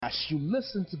as you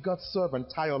listen to God's servant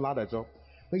Tayo Ladejo,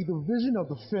 may the vision of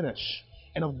the finish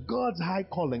and of God's high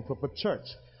calling for the church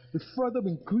be further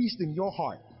increased in your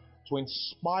heart to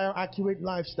inspire accurate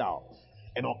lifestyle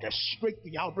and orchestrate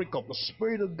the outbreak of the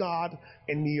Spirit of God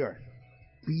in the earth.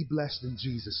 Be blessed in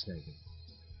Jesus' name.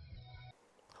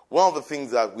 One of the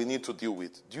things that we need to deal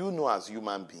with, do you know as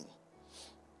human beings,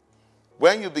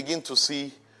 when you begin to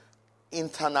see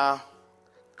internal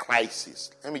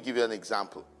crisis, let me give you an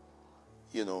example.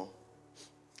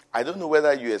 I don't know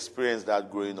whether you experienced that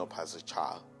growing up as a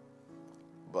child,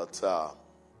 but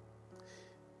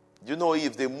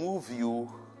if they move you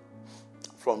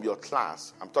from your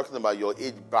class, I'm talking about your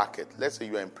age bracket, let's say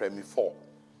you're in Primary 4,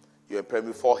 you're in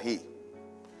Primary 4A,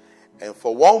 and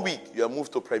for 1 week you are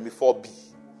moved to Primary 4B.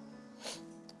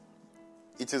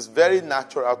 It is very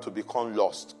natural to become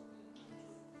lost.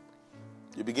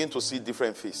 You begin to see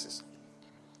different faces.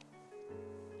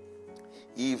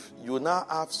 If you now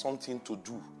have something to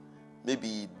do,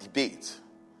 maybe debate,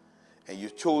 and you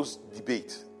chose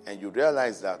debate, and you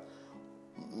realize that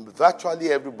virtually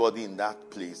everybody in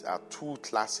that place are 2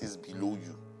 classes below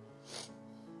you,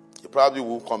 you probably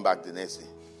won't come back the next day.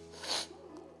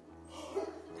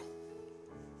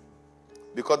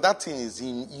 Because that thing is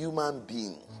in human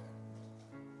being.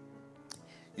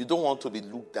 You don't want to be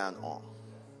looked down on.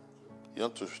 You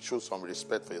want to show some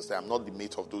respect for yourself. I'm not the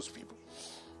mate of those people.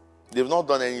 They've not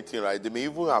done anything right. They may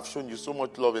even have shown you so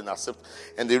much love and accept.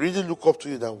 And they really look up to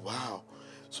you that, wow,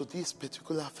 so this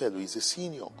particular fellow is a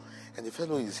senior. And the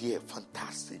fellow is here,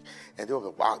 fantastic. And they'll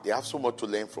be, wow, they have so much to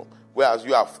learn from. Whereas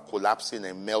you are collapsing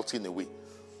and melting away.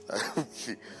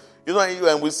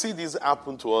 And we see this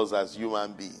happen to us as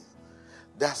human beings.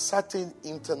 There are certain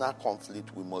internal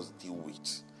conflict we must deal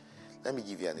with. Let me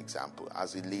give you an example.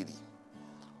 As a lady,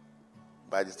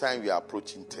 by the time you are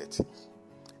approaching 30,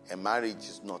 and marriage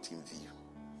is not in view,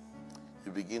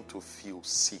 you begin to feel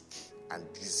sick and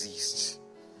diseased.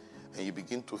 And you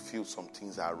begin to feel some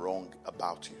things are wrong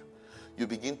about you. You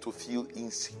begin to feel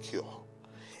insecure.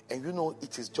 And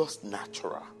it is just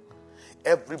natural.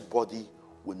 Everybody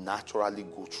will naturally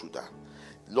go through that.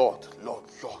 Lord,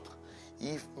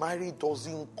 if marriage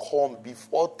doesn't come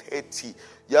before 30,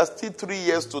 you are still 3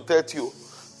 years to 30.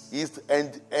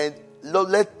 And Lord,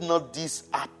 let not this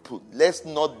happen. Let's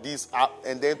not this happen.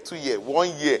 And then 2 years,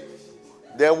 1 year.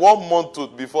 Then 1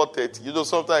 month before 30.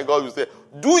 Sometimes God will say,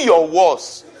 do your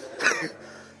worst.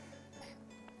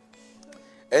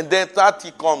 And then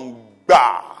 30 come,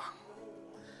 bah.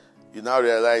 You now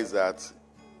realize that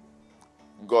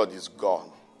God is gone.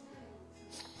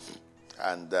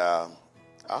 And,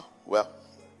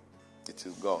 it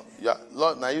is gone. Yeah,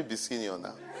 Lord, now you be senior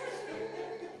now.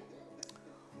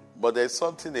 But there's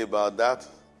something about that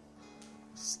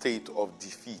state of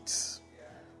defeat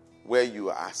where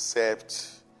you accept,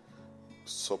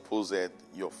 supposed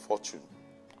your fortune.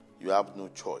 You have no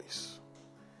choice.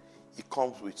 It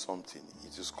comes with something.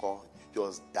 It is called, you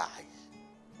just die.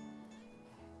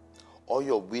 All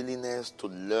your willingness to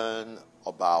learn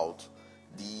about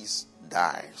these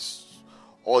dies.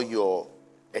 All your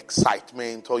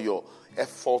excitement, all your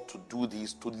effort to do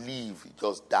this, to live, it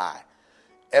just die.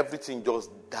 Everything just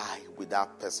die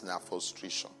without personal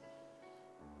frustration.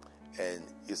 And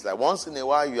it's like once in a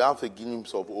while you have a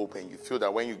glimpse of hope and you feel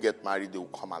that when you get married, they will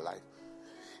come alive.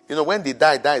 When they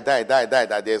die,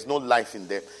 that there's no life in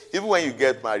them. Even when you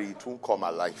get married, it won't come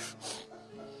alive.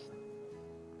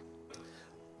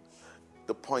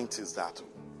 The point is that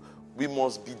we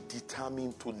must be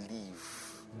determined to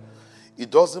live. It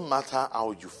doesn't matter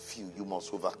how you feel, you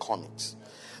must overcome it.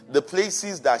 The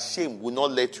places that shame will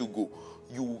not let you go.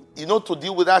 To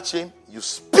deal with that shame, you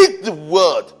speak the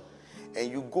word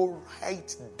and you go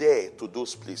right there to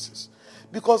those places.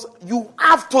 Because you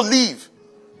have to live.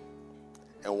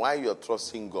 And while you're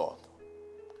trusting God,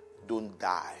 don't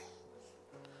die.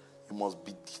 You must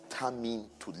be determined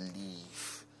to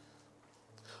live.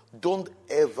 Don't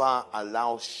ever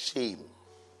allow shame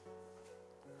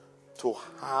to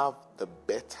have the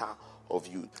better of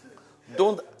you.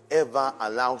 Don't ever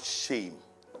allow shame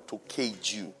to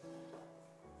cage you.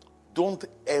 Don't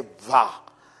ever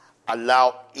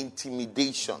allow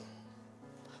intimidation.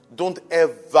 Don't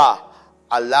ever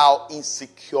allow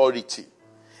insecurity.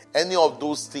 Any of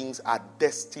those things are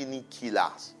destiny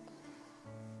killers.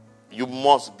 You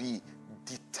must be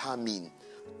determined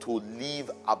to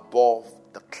live above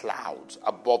the clouds,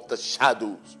 above the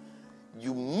shadows.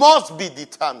 You must be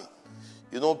determined.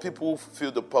 People who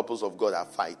feel the purpose of God are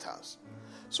fighters.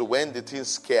 So when the things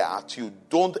scare at you,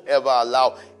 don't ever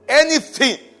allow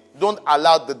anything. Don't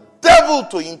allow the devil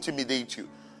to intimidate you.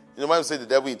 When you say the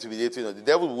devil intimidates you, the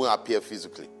devil won't appear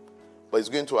physically. But it's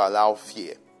going to allow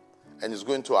fear. And it's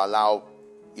going to allow,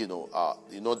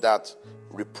 that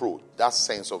reproach, that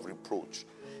sense of reproach.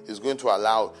 It's going to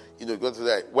allow, going to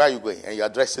say, where are you going? And you're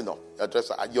dressing up.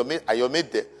 Are your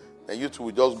mate there? And you two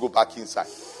will just go back inside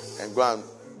and go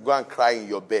and cry in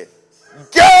your bed.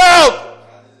 Get up!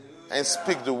 And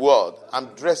speak the word. I'm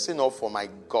dressing up for my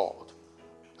God.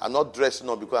 I'm not dressing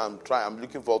up because I'm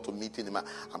looking forward to meeting him.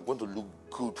 I'm going to look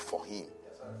good for him.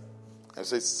 And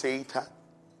say, Satan,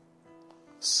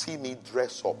 see me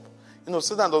dress up.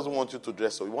 Satan doesn't want you to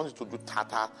dress up. He wants you to do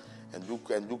tata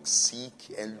and look sick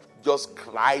and just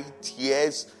cry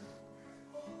tears.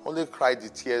 Only cry the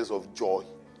tears of joy.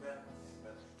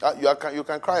 You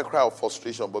can cry a cry of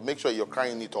frustration, but make sure you're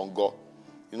crying it on God.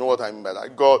 You know what I mean by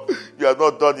that? God, you have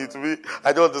not done it to me.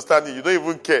 I don't understand it. You don't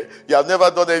even care. You have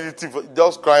never done anything.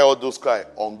 Just cry all those cry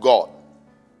on God.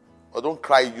 Or don't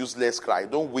cry useless cry.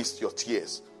 Don't waste your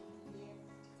tears.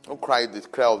 Don't cry the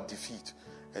cry of defeat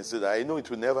and say that I know it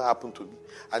will never happen to me.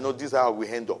 I know this is how we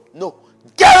end up. No.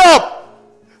 Get up!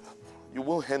 You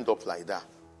won't end up like that.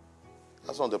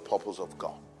 That's not the purpose of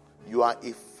God. You are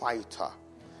a fighter.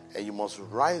 And you must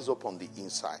rise up on the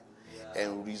inside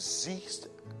and resist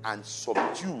and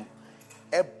subdue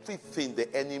everything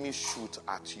the enemy shoots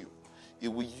at you. It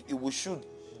will shoot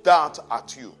dart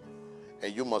at you.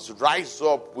 And you must rise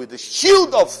up with the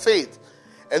shield of faith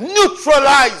and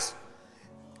neutralize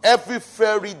every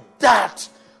fiery dart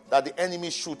that the enemy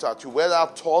shoots at you, whether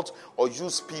taught or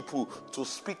use people to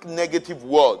speak negative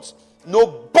words.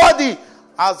 Nobody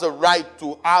has the right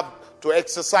to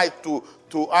exercise,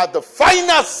 to have the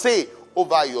final say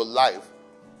over your life.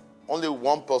 Only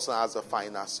one person has a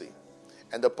final say.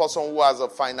 And the person who has a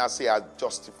final say has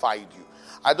justified you.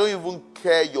 I don't even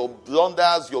care your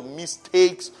blunders, your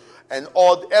mistakes, and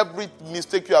every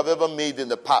mistake you have ever made in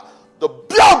the past. The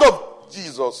blood of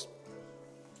Jesus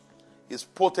is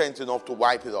potent enough to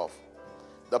wipe it off.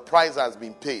 The price has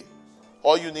been paid.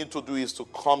 All you need to do is to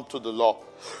come to the Lord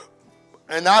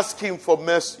and ask him for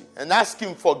mercy and ask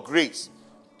him for grace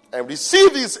and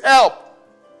receive his help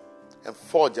and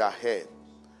forge ahead.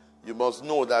 You must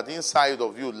know that inside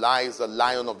of you lies the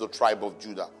Lion of the tribe of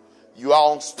Judah. You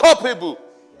are unstoppable.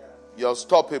 You are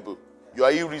unstoppable. You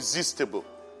are irresistible.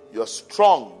 You are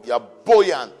strong. You are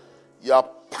buoyant. You are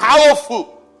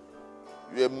powerful.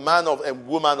 You are a man and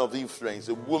woman of influence,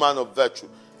 a woman of virtue,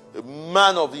 a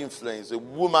man of influence, a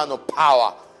woman of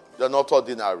power. You are not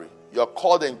ordinary. You are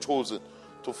called and chosen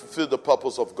to fulfill the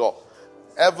purpose of God.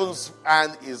 Heaven's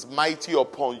hand is mighty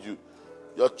upon you.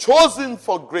 You are chosen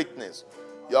for greatness.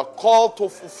 You are called to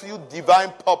fulfill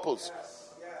divine purpose.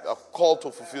 You are called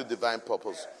to fulfill divine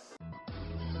purpose.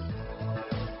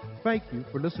 Thank you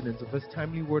for listening to this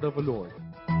timely word of the Lord.